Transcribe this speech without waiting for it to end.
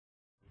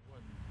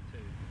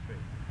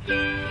Who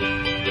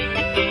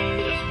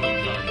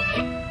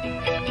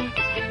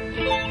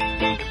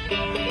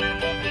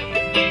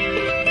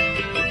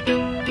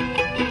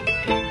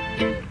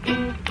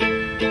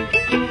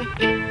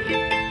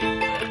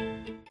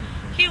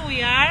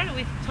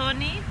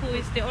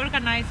is the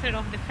organizer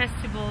of the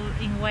festival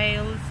in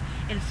Wales,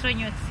 El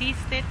Sueno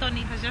Existe.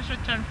 Tony has just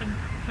returned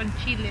from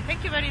Chile.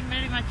 Thank you very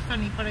much,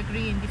 Tony, for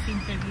agreeing this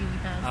interview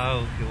with us.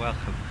 Oh, you're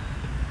welcome.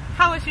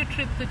 How was your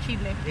trip to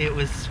Chile? It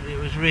was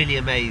really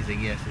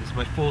amazing. Yes, it was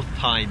my 4th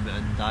time,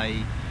 and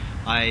I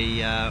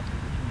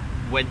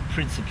went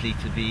principally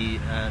to be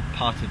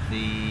part of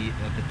the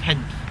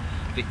 10th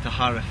Victor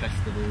Jara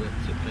festival that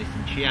took place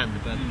in Chillán, the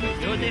birthplace.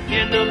 Yo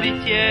defiendo mi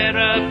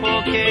tierra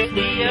porque es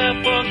mía,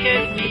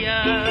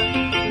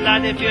 la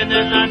defiendo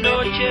en la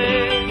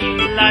noche,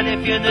 la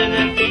defiendo en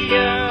el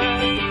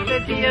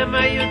día me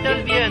ayuda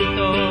el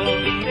viento,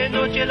 de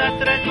noche las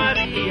Tres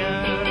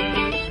Marías,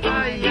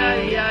 ay,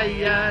 ay,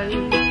 ay, ay,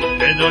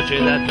 de noche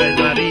las Tres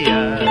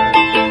Marías.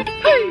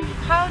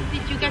 How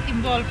did you get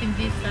involved in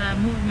this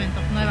movement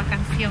of Nueva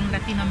Canción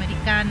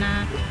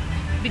Latinoamericana?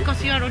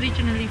 Because you are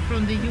originally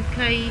from the UK,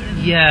 and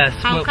yes.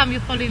 How come you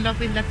fall in love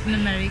with Latin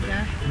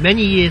America?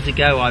 Many years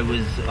ago, I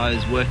was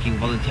working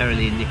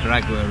voluntarily in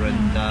Nicaragua,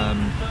 and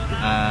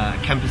a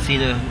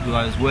campesina who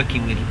I was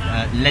working with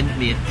lent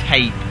me a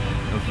tape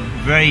of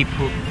very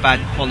bad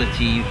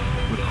quality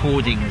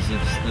recordings of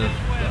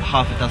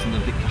half a dozen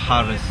of Victor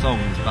Jara's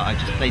songs. But I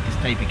just played this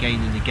tape again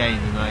and again,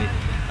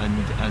 and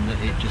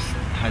it just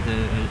had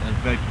a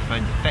very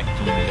profound effect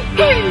on me.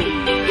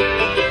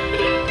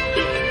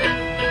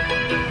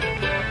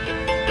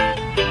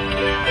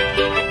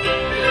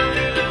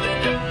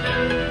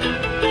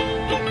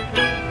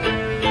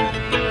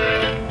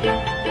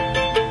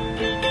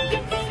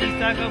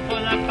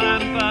 Por la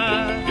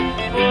pampa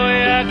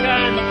voy a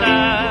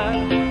cantar,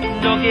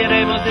 no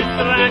queremos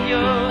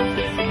extraños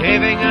que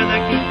vengan a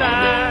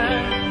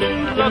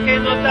quitar lo que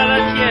nos da la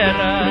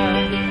tierra,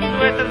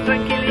 nuestra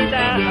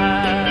tranquilidad,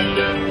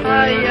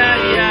 ay,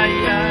 ay, ay,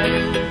 ay,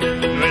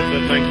 nuestra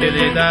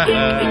tranquilidad.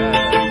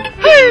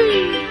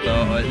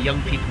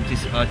 Young people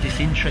are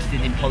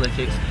disinterested in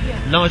politics,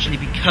 largely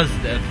because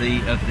of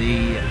the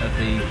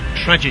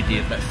tragedy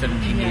of that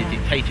 17-year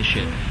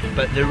dictatorship.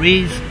 But there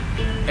is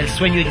El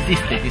Sueño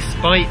Existe,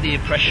 despite the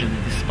oppression,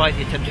 despite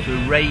the attempt to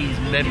erase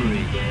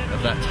memory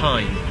of that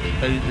time.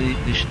 So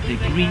the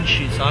green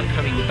shoots are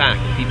coming back,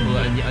 people,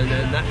 and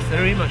that's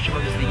very much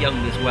amongst the young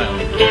as well.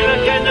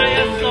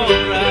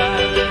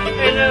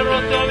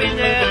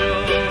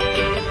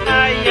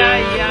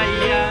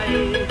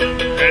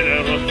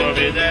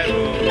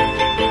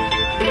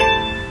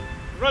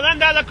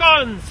 Rodando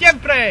con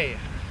siempre.